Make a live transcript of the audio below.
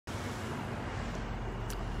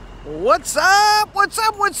What's up? What's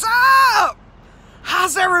up? What's up?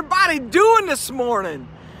 How's everybody doing this morning?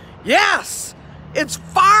 Yes, it's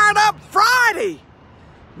Fired Up Friday.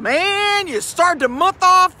 Man, you start the month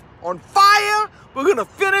off on fire. We're going to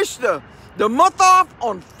finish the month off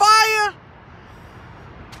on fire.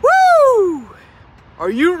 Woo!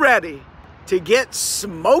 Are you ready to get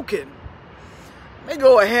smoking? Let me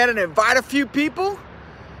go ahead and invite a few people.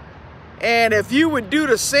 And if you would do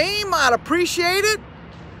the same, I'd appreciate it.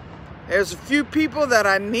 There's a few people that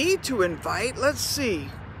I need to invite. Let's see.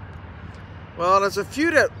 Well, there's a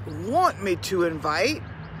few that want me to invite.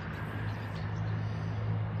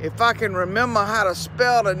 If I can remember how to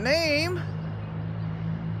spell the name.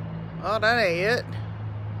 Oh, that ain't it.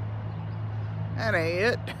 That ain't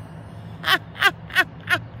it.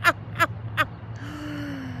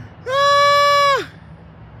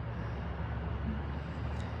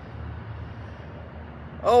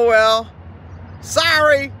 Oh well.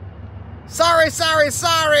 Sorry.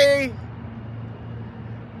 Sorry.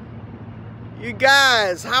 You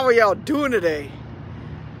guys, how are y'all doing today?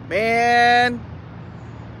 Man,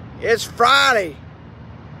 it's Friday.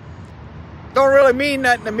 Don't really mean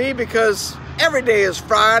nothing to me because every day is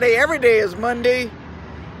Friday, every day is Monday,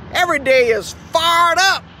 every day is fired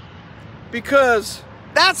up because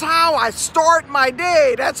that's how I start my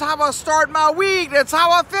day. That's how I start my week. That's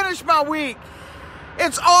how I finish my week.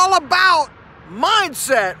 It's all about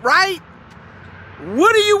mindset, right?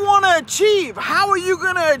 What do you want to achieve? How are you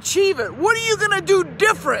going to achieve it? What are you going to do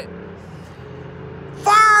different?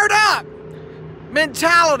 Fired up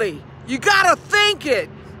mentality. You got to think it.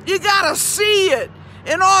 You got to see it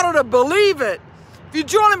in order to believe it. If you're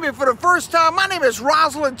joining me for the first time, my name is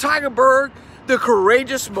Rosalind Tigerberg, the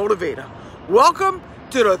Courageous Motivator. Welcome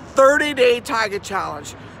to the 30-Day Tiger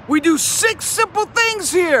Challenge. We do 6 simple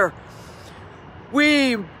things here.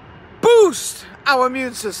 We boost our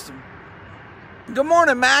immune system. Good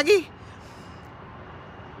morning, Maggie.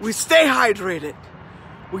 We stay hydrated.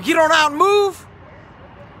 We get on out and move.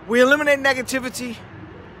 We eliminate negativity.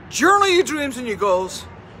 Journal your dreams and your goals.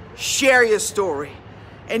 Share your story.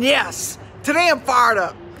 And yes, today I'm fired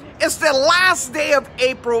up. It's the last day of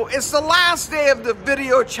April. It's the last day of the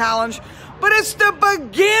video challenge. But it's the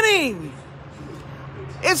beginning.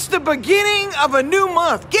 It's the beginning of a new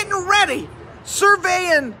month. Getting ready.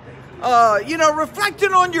 Surveying,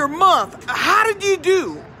 reflecting on your month. How did you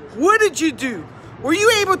do? What did you do? Were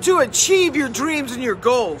you able to achieve your dreams and your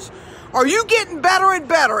goals? Are you getting better and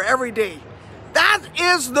better every day? That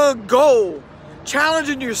is the goal.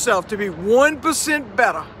 Challenging yourself to be 1%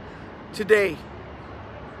 better today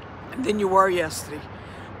than you were yesterday.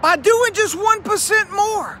 By doing just 1%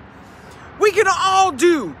 more. We can all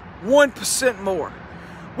do 1% more.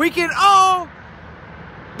 We can all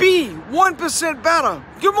be 1% better.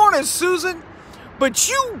 Good morning, Susan. But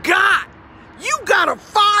you gotta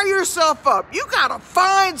fire yourself up. You gotta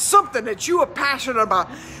find something that you are passionate about.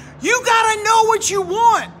 You gotta know what you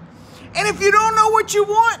want. And if you don't know what you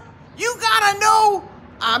want, you gotta know,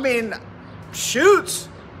 shoots.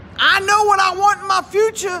 I know what I want in my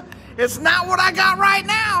future. It's not what I got right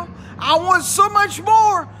now. I want so much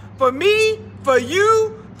more for me, for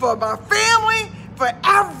you, for my family, for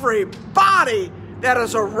everybody that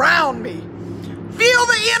is around me. Feel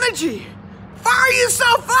the energy. Fire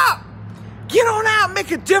yourself up. Get on out and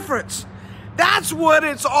make a difference. That's what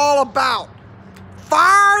it's all about.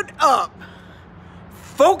 Fired up.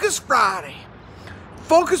 Focus Friday.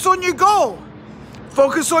 Focus on your goal.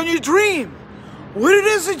 Focus on your dream. What it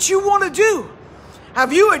is that you want to do.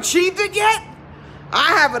 Have you achieved it yet?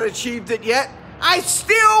 I haven't achieved it yet. I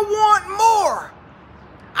still want more.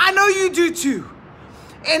 I know you do too.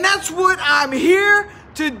 And that's what I'm here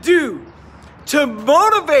to do. To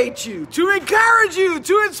motivate you, to encourage you,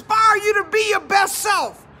 to inspire you to be your best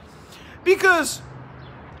self. Because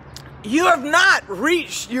you have not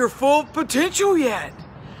reached your full potential yet.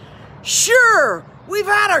 Sure, we've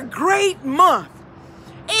had a great month.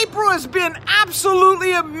 April has been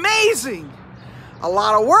absolutely amazing. A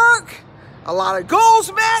lot of work, a lot of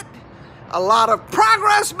goals met, a lot of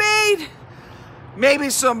progress made,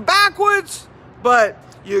 maybe some backwards, but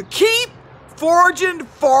you keep forging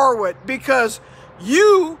forward because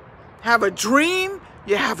you have a dream,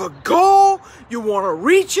 you have a goal, you want to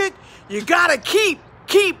reach it. You got to keep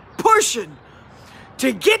pushing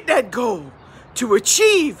to get that goal, to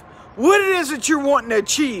achieve what it is that you're wanting to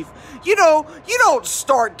achieve. You know, you don't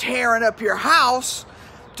start tearing up your house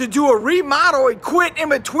to do a remodel and quit in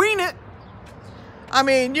between it. I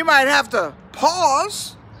mean, you might have to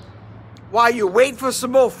pause while you wait for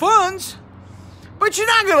some more funds. But you're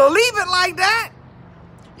not going to leave it like that.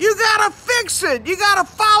 You got to fix it. You got to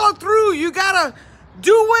follow through. You got to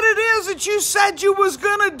Do what it is that you said you was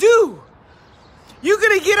going to do. You're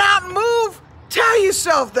going to get out and move? Tell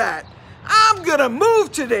yourself that. I'm going to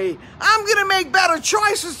move today. I'm going to make better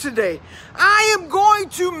choices today. I am going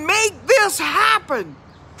to make this happen.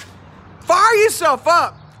 Fire yourself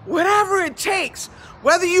up, whatever it takes.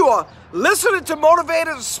 Whether you are listening to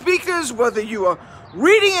motivated speakers, whether you are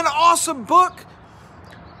reading an awesome book,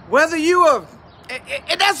 whether you are,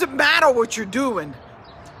 it doesn't matter what you're doing.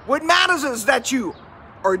 What matters is that you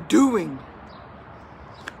are doing.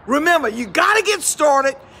 Remember, you got to get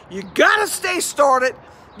started. You got to stay started.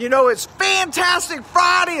 You know, it's Fantastic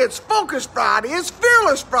Friday. It's Focus Friday. It's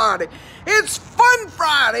Fearless Friday. It's Fun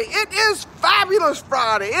Friday. It is Fabulous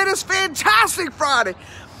Friday. It is Fantastic Friday.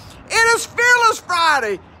 It is Fearless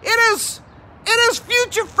Friday. It is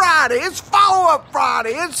Future Friday. It's Follow-Up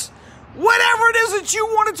Friday. It's whatever it is that you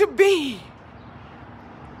want it to be.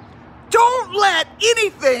 Don't let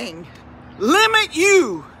anything limit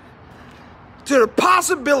you to the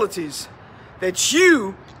possibilities that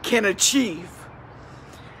you can achieve.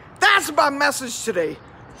 That's my message today.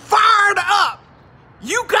 Fired up.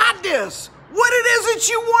 You got this. What it is that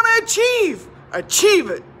you want to achieve, achieve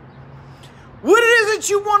it. What it is that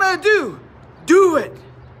you want to do it.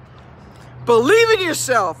 Believe in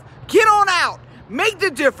yourself. Get on out. Make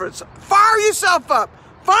the difference. Fire yourself up.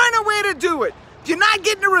 Find a way to do it. If you're not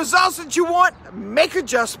getting the results that you want, make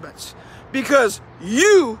adjustments. Because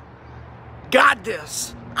you got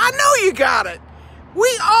this. I know you got it.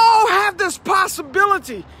 We all have this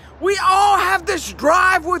possibility. We all have this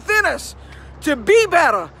drive within us to be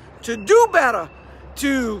better, to do better,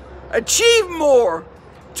 to achieve more,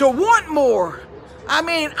 to want more. I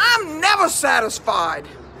mean, I'm never satisfied.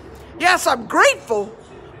 Yes, I'm grateful,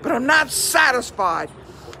 but I'm not satisfied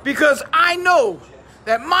because I know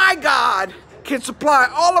that my God can supply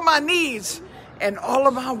all of my needs and all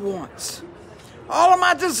of my wants, all of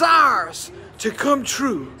my desires to come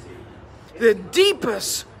true. The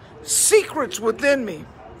deepest secrets within me,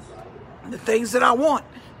 the things that I want,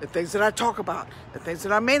 the things that I talk about, the things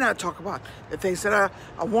that I may not talk about, the things that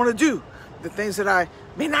I want to do, the things that I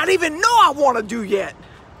may not even know I want to do yet.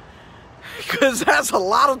 Because there's a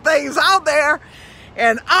lot of things out there,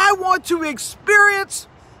 and I want to experience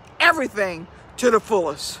everything to the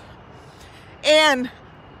fullest. And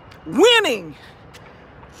winning,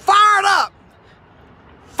 fired up,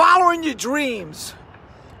 following your dreams,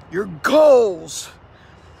 your goals,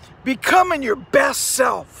 becoming your best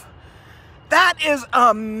self. That is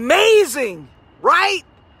amazing, right?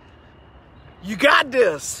 You got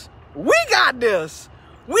this. We got this.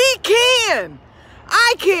 We can.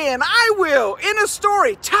 I can. I will. In a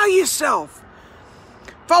story, tell yourself,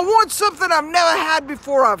 if I want something I've never had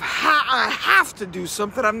before, I have to do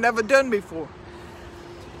something I've never done before.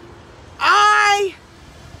 I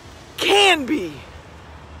can be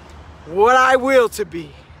what I will to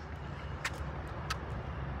be.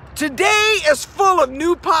 Today is full of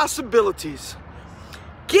new possibilities.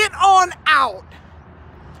 Get on out.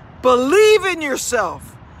 Believe in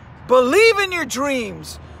yourself. Believe in your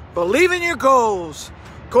dreams. Believe in your goals.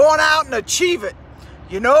 Go on out and achieve it.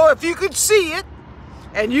 You know, if you could see it,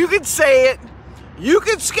 and you could say it, you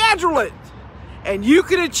could schedule it, and you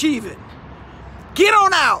can achieve it. Get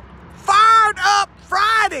on out. Fired Up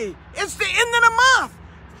Friday. It's the end of the month.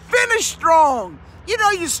 Finish strong. You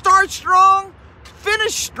know, you start strong,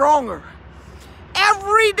 finish stronger.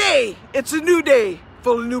 Every day, it's a new day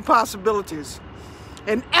full of new possibilities.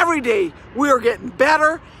 And every day, we are getting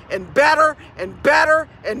better and better and better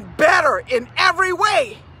and better in every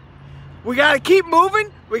way. We got to keep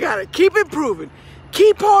moving. We got to keep improving.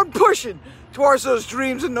 Keep on pushing towards those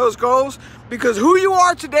dreams and those goals, because who you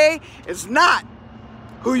are today is not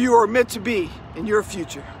who you are meant to be in your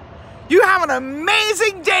future. You have an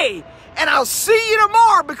amazing day, and I'll see you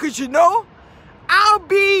tomorrow, because you know, I'll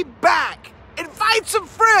be back. Invite some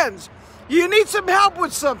friends. You need some help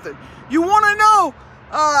with something. You want to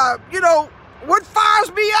know, what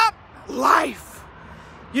fires me up? Life.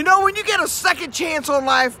 You know, when you get a second chance on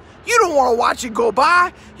life, you don't want to watch it go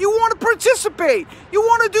by. You want to participate. You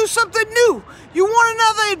want to do something new. You want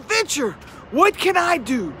another adventure. What can I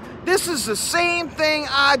do? This is the same thing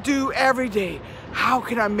I do every day. How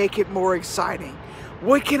can I make it more exciting?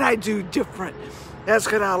 What can I do different that's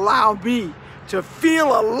going to allow me to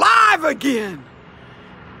feel alive again?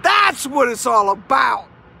 That's what it's all about.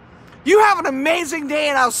 You have an amazing day,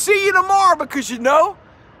 and I'll see you tomorrow, because you know,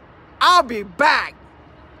 I'll be back.